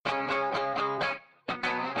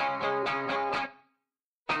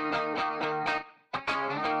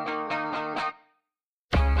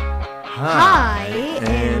Hi,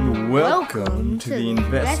 and welcome to the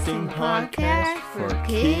Investing Podcast for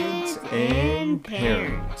Kids and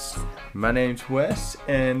Parents. My name's Wes,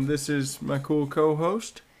 and this is my cool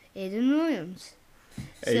co-host, Aiden Williams.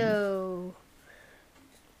 Aiden. So,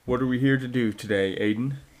 what are we here to do today,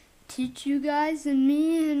 Aiden? teach you guys and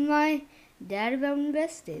me and my dad about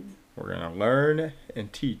investing. We're going to learn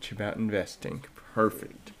and teach about investing.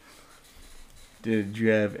 Perfect. Did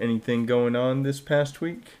you have anything going on this past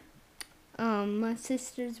week? My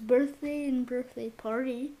sister's birthday and birthday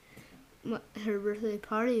party. Her birthday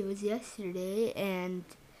party was yesterday, and,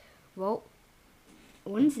 well,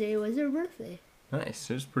 Wednesday was her birthday. Nice.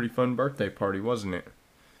 It was a pretty fun birthday party, wasn't it?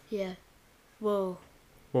 Yeah. Well,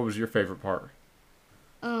 What was your favorite part?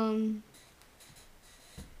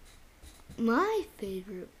 my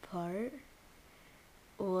favorite part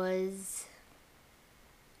was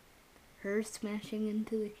her smashing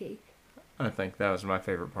into the cake. I think that was my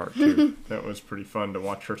favorite part, too. That was pretty fun to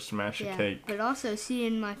watch her smash a cake. But also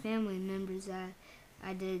seeing my family members that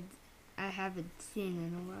I haven't seen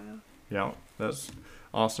in a while. Yeah, that's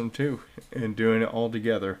awesome, too. And doing it all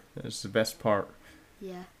together. That's the best part.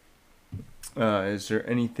 Yeah. Is there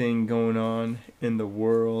anything going on in the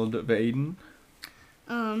world of Aiden?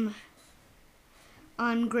 On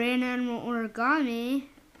Grand Animal Origami,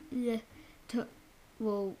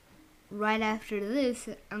 right after this,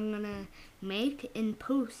 I'm gonna make and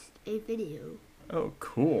post a video. Oh,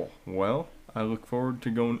 cool. Well, I look forward to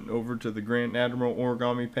going over to the Grand Admiral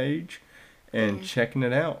Origami page and checking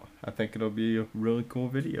it out. I think it'll be a really cool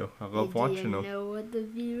video. I love watching them. Do you know what the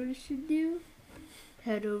viewers should do?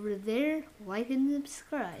 Head over there, like and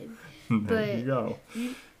subscribe. There you go.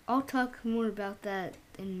 I'll talk more about that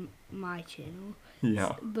in my channel.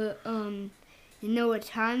 Yeah. But, you know what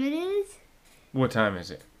time it is? What time is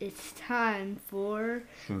it? It's time for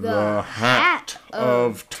The Hat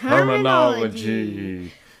of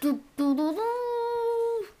Terminology.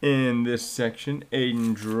 In this section,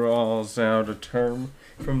 Aiden draws out a term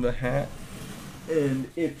from the hat, and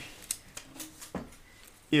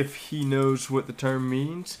if he knows what the term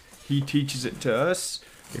means, he teaches it to us.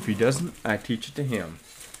 If he doesn't, I teach it to him.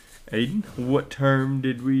 Aiden, what term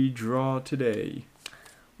did we draw today?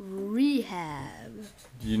 Rehab.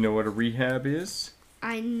 Do you know what a rehab is?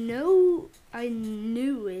 I knew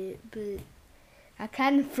it, but I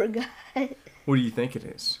kind of forgot. What do you think it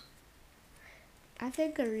is? I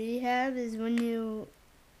think a rehab is when you,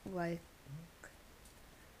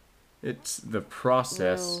 It's the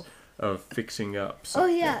process of fixing up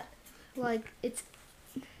something. Oh, yeah. It's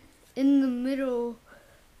in the middle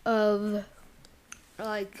of,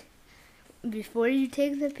 before you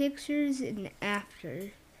take the pictures and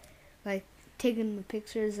after. Taking the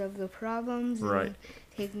pictures of the problems and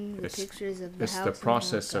taking the pictures of the house. It's the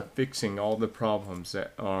process of fixing all the problems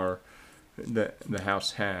that the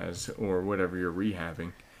house has or whatever you're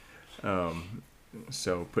rehabbing.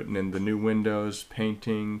 So putting in the new windows,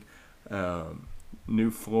 painting,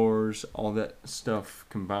 new floors, all that stuff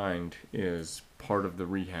combined is part of the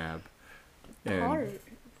rehab. And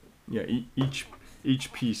yeah,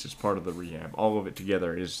 each piece is part of the rehab. All of it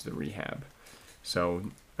together is the rehab.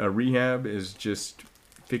 So a rehab is just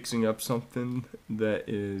fixing up something that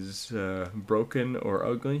is broken or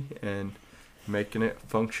ugly and making it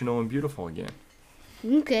functional and beautiful again.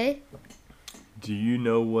 Okay. Do you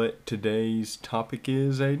know what today's topic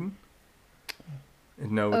is, Aiden?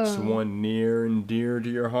 No, it's one near and dear to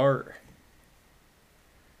your heart.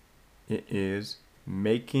 It is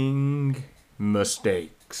making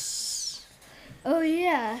mistakes. Oh,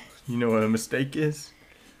 yeah. You know what a mistake is?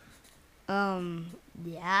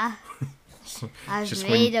 Yeah. I've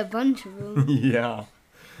made a bunch of them. Yeah.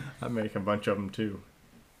 I make a bunch of them too.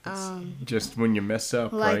 Just when you mess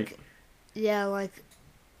up, right? Yeah,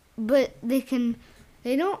 but they're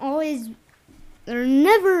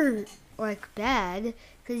never, bad,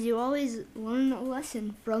 because you always learn a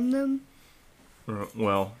lesson from them.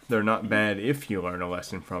 Well, they're not bad if you learn a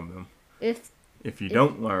lesson from them. If you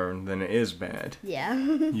don't learn, then it is bad. Yeah.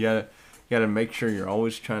 You gotta make sure you're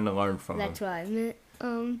always trying to learn from them. That's what I meant.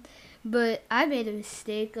 But I made a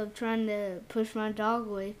mistake of trying to push my dog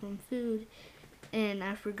away from food, and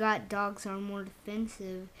I forgot dogs are more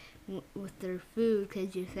defensive with their food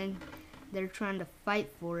because you think they're trying to fight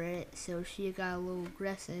for it. So she got a little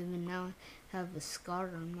aggressive, and now I have a scar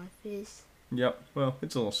on my face. Yep. Well,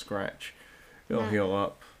 it's a little scratch. It'll heal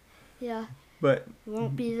up. Yeah. But it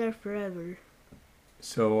won't be there forever.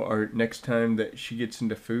 So, next time that she gets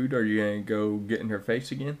into food, are you gonna go get in her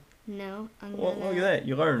face again? No, Well, look at that.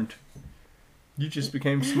 You learned. You just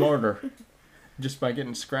became smarter just by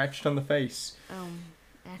getting scratched on the face.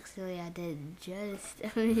 Actually, I didn't just.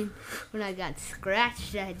 I mean, when I got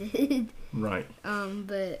scratched, I did. Right.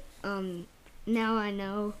 But now I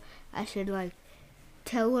know I should like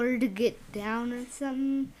tell her to get down or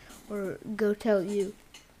something, or go tell you.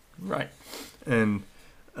 Right. And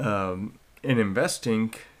in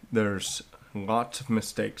investing, there's lots of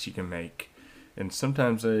mistakes you can make, and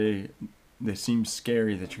sometimes they seem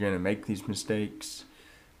scary that you're going to make these mistakes,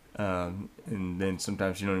 and then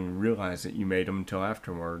sometimes you don't even realize that you made them until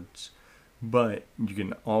afterwards. But you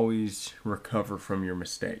can always recover from your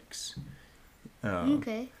mistakes.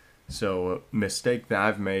 Okay. So a mistake that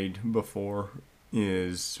I've made before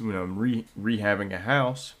is when I'm rehabbing a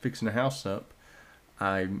house, fixing a house up,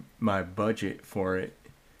 my budget for it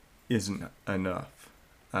isn't enough.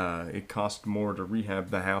 It cost more to rehab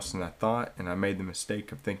the house than I thought, and I made the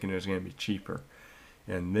mistake of thinking it was going to be cheaper.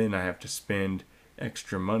 And then I have to spend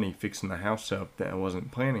extra money fixing the house up that I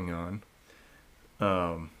wasn't planning on.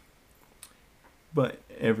 But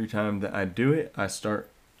every time that I do it,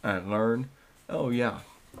 I learn, oh yeah,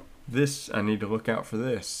 I need to look out for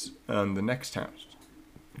this on the next house,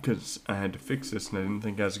 because I had to fix this and I didn't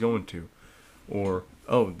think I was going to. Or,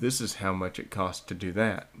 oh, this is how much it costs to do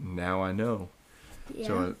that. Now I know. Yeah.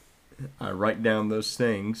 So I write down those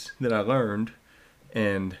things that I learned,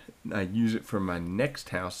 and I use it for my next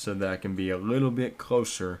house so that I can be a little bit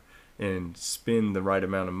closer and spend the right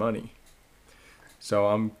amount of money. So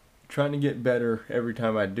I'm trying to get better every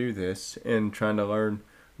time I do this, and trying to learn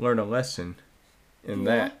a lesson. And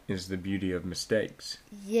that is the beauty of mistakes.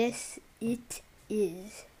 Yes, it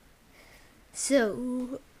is.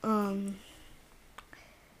 So, I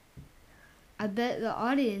bet the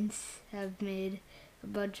audience have made a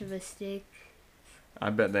bunch of mistakes.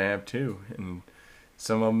 I bet they have too. And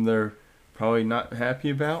some of them they're probably not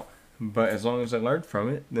happy about. But as long as they learned from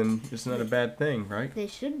it, then it's not a bad thing, right? They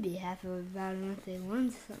should be happy about it if they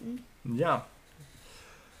learned something. Yeah.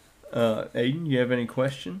 Aiden, you have any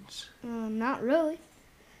questions? Not really.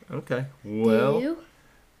 Okay. Well, do you?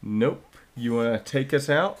 Nope. You want to take us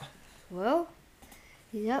out? Well,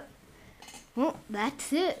 yep. Well,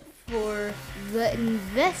 that's it for the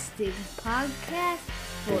Investing Podcast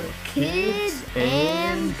for kids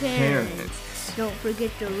and parents. Don't forget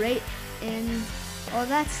to rate and all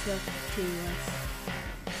that stuff to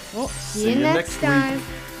us. Well, see you next time.